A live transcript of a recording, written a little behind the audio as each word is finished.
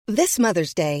This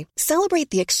Mother's Day, celebrate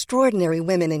the extraordinary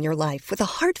women in your life with a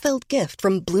heartfelt gift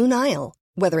from Blue Nile.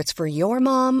 Whether it's for your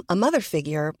mom, a mother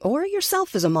figure, or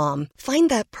yourself as a mom, find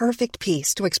that perfect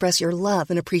piece to express your love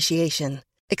and appreciation.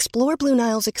 Explore Blue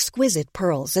Nile's exquisite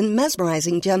pearls and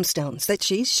mesmerizing gemstones that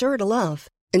she's sure to love.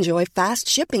 Enjoy fast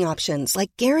shipping options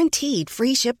like guaranteed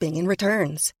free shipping and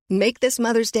returns. Make this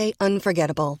Mother's Day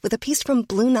unforgettable with a piece from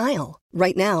Blue Nile.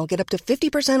 Right now, get up to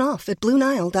 50% off at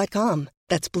BlueNile.com.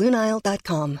 That's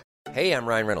BlueNile.com. Hey, I'm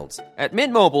Ryan Reynolds. At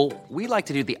Mint Mobile, we like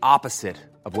to do the opposite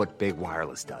of what Big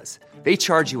Wireless does. They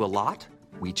charge you a lot,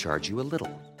 we charge you a little.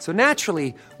 So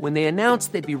naturally, when they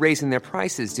announced they'd be raising their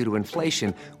prices due to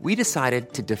inflation, we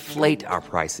decided to deflate our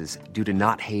prices due to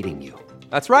not hating you.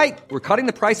 That's right. We're cutting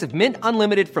the price of Mint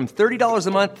Unlimited from $30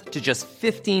 a month to just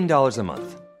 $15 a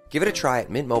month. Give it a try at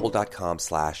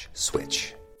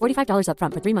mintmobile.com/switch. $45 up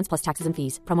front for 3 months plus taxes and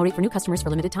fees. Promo rate for new customers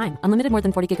for limited time. Unlimited more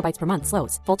than 40 gigabytes per month.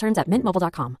 Slows full terms at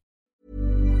mintmobile.com.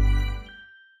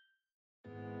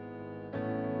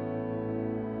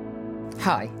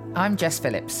 Hi, I'm Jess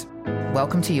Phillips.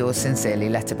 Welcome to yours sincerely,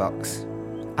 Letterbox.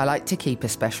 I like to keep a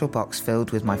special box filled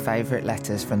with my favourite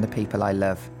letters from the people I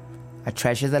love. I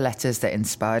treasure the letters that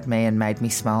inspired me and made me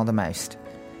smile the most.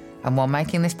 And while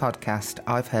making this podcast,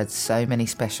 I've heard so many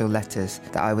special letters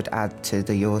that I would add to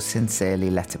the yours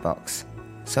sincerely letterbox.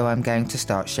 So I'm going to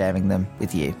start sharing them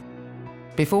with you.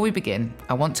 Before we begin,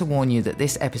 I want to warn you that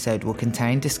this episode will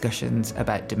contain discussions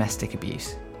about domestic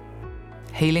abuse.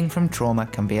 Healing from trauma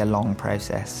can be a long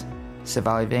process.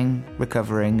 Surviving,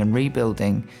 recovering and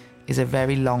rebuilding is a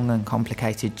very long and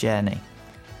complicated journey.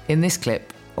 In this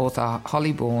clip, author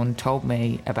Holly Bourne told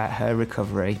me about her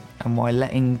recovery and why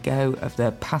letting go of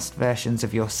the past versions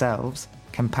of yourselves,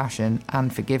 compassion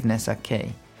and forgiveness are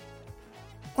key.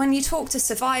 When you talk to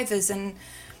survivors and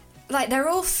they're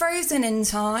all frozen in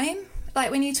time.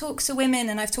 Like when you talk to women,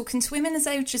 and I've talked to women as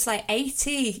they were just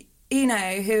 80, who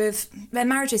have their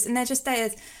marriages and they're just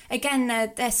there again,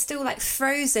 they're still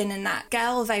frozen in that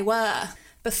girl they were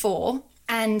before,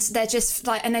 and they're just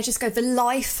and they just go, the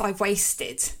life I've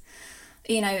wasted.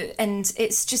 And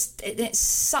it's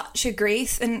such a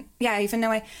grief. And yeah, even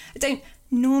though I don't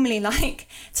normally like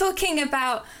talking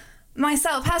about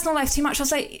myself, personal life too much,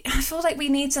 I feel like we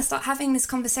need to start having this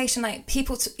conversation,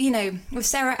 people, with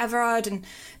Sarah Everard and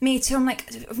me too. I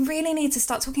really need to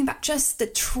start talking about just the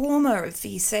trauma of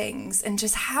these things and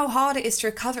just how hard it is to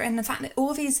recover. And the fact that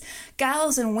all these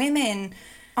girls and women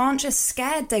aren't just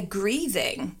scared, they're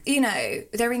grieving.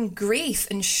 They're in grief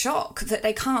and shock that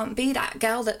they can't be that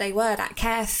girl that they were, that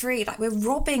carefree. We're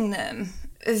robbing them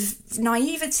of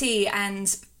naivety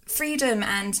and freedom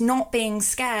and not being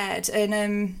scared.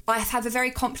 And I have a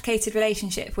very complicated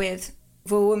relationship with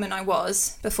the woman I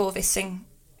was before this thing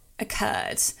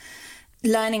occurred.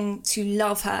 Learning to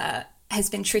love her has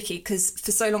been tricky because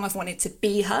for so long I've wanted to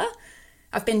be her.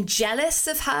 I've been jealous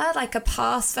of her, a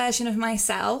past version of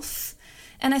myself.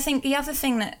 And I think the other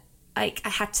thing that I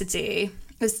had to do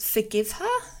was forgive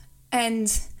her.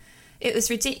 And it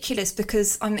was ridiculous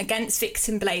because I'm against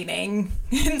victim blaming.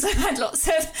 And I've had lots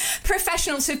of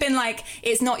professionals who've been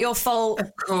it's not your fault.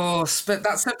 Of course, but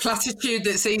that's a platitude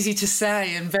that's easy to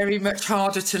say and very much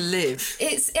harder to live.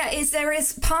 There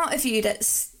is part of you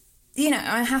that's,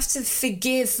 I have to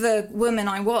forgive the woman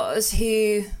I was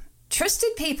who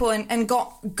trusted people and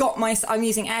got myself, I'm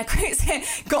using air quotes here,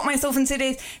 got myself into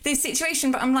this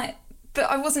situation. But I'm but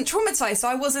I wasn't traumatized, so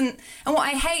I wasn't. And what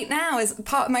I hate now is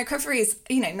part of my recovery is,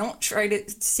 not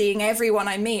seeing everyone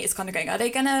I meet. It's kind of going, are they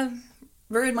going to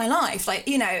ruin my life?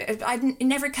 It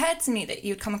never occurred to me that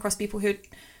you'd come across people who'd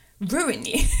ruin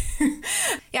you.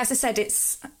 Yeah, as I said,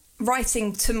 it's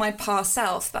writing to my past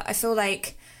self, but I feel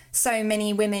like so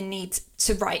many women need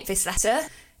to write this letter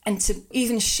and to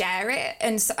even share it.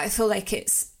 And so I feel like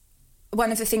it's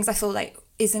one of the things I feel like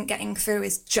isn't getting through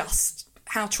is just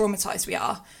how traumatized we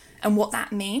are and what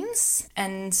that means.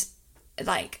 And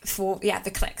for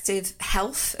the collective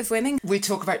health of women. We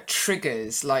talk about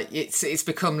triggers, it's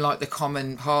become the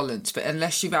common parlance, but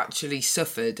unless you've actually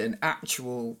suffered an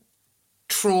actual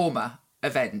trauma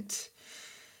event,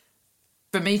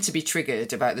 for me to be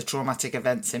triggered about the traumatic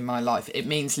events in my life, it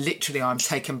means literally I'm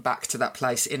taken back to that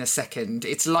place in a second.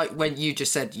 It's like when you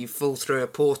just said you fall through a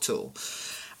portal.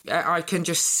 I can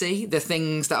just see the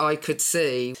things that I could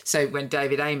see. So when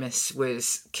David Amos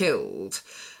was killed,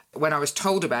 when I was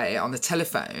told about it on the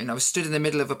telephone, I was stood in the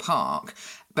middle of a park.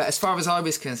 But as far as I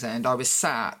was concerned, I was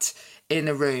sat in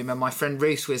a room and my friend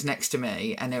Ruth was next to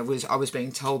me, and I was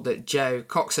being told that Joe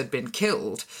Cox had been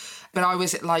killed. But I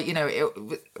was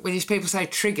when these people say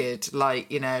triggered,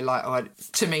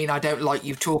 to mean I don't like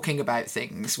you talking about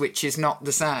things, which is not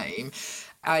the same.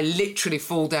 I literally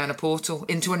fall down a portal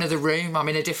into another room. I'm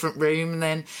in a different room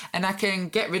then, and I can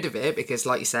get rid of it because,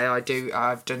 like you say,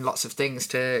 I've done lots of things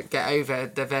to get over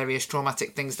the various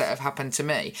traumatic things that have happened to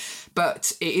me.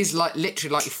 But it is like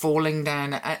literally like you're falling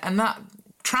down, and that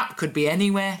trap could be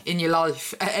anywhere in your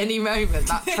life at any moment.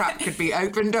 That trap could be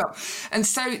opened up. And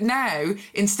so now,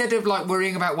 instead of like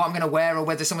worrying about what I'm going to wear or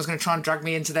whether someone's going to try and drag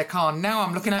me into their car, now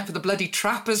I'm looking out for the bloody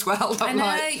trap as well. I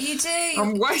know, you do.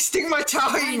 I'm wasting my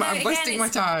time. I'm wasting my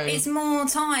time. It's more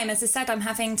time. As I said, I'm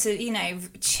having to,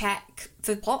 check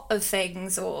the plot of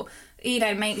things, or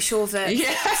make sure that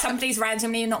somebody's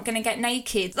randomly not going to get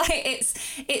naked. Like,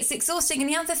 it's exhausting. And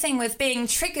the other thing with being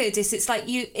triggered is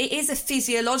it is a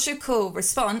physiological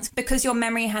response because your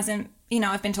memory hasn't,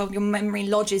 I've been told your memory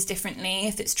lodges differently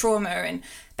if it's trauma, and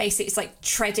basically it's like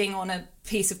treading on a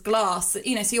piece of glass, so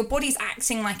your body's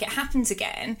acting like it happens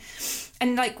again.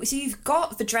 And so you've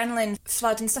got the adrenaline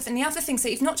flood and stuff. And the other thing, so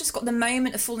you've not just got the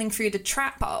moment of falling through the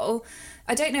trap hole.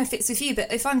 I don't know if it's with you,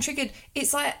 but if I'm triggered,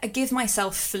 it's like I give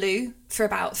myself flu for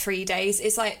about 3 days.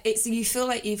 You feel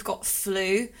like you've got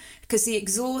flu because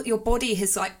your body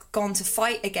has gone to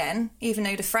fight again, even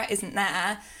though the threat isn't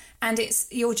there. And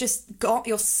you're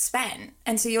spent.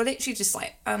 And so you're literally just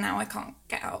like, oh, now I can't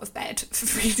get out of bed for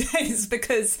 3 days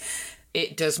because...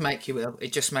 It does make you ill.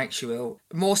 It just makes you ill.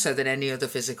 More so than any other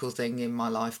physical thing in my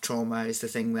life, trauma is the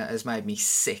thing that has made me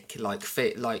sick, like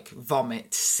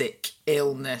vomit, sick,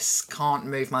 illness, can't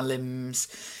move my limbs.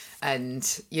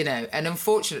 And, and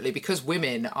unfortunately, because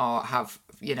women have,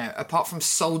 apart from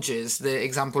soldiers, the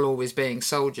example always being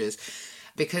soldiers,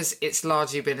 because it's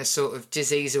largely been a sort of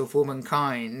disease of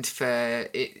womankind for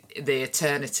the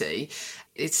eternity,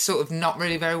 it's sort of not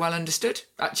really very well understood,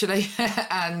 actually,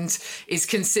 and it's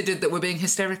considered that we're being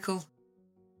hysterical.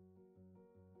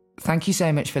 Thank you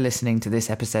so much for listening to this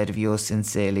episode of Yours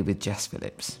Sincerely with Jess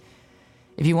Phillips.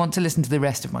 If you want to listen to the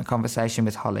rest of my conversation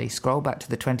with Holly, scroll back to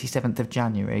the 27th of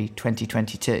January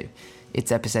 2022.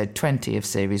 It's episode 20 of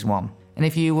Series 1. And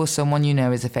if you or someone you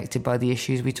know is affected by the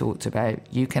issues we talked about,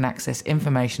 you can access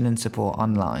information and support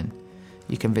online.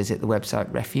 You can visit the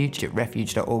website Refuge at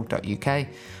refuge.org.uk,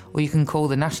 or you can call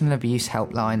the National Abuse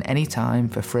Helpline anytime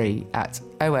for free at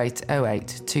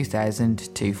 0808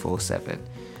 2000 247.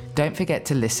 Don't forget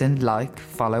to listen, like,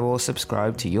 follow or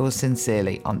subscribe to Yours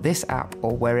Sincerely on this app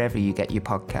or wherever you get your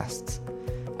podcasts.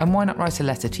 And why not write a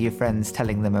letter to your friends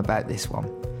telling them about this one?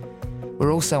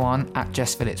 We're also on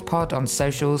 @JessPhillipsPod on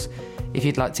socials if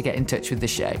you'd like to get in touch with the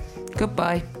show.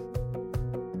 Goodbye.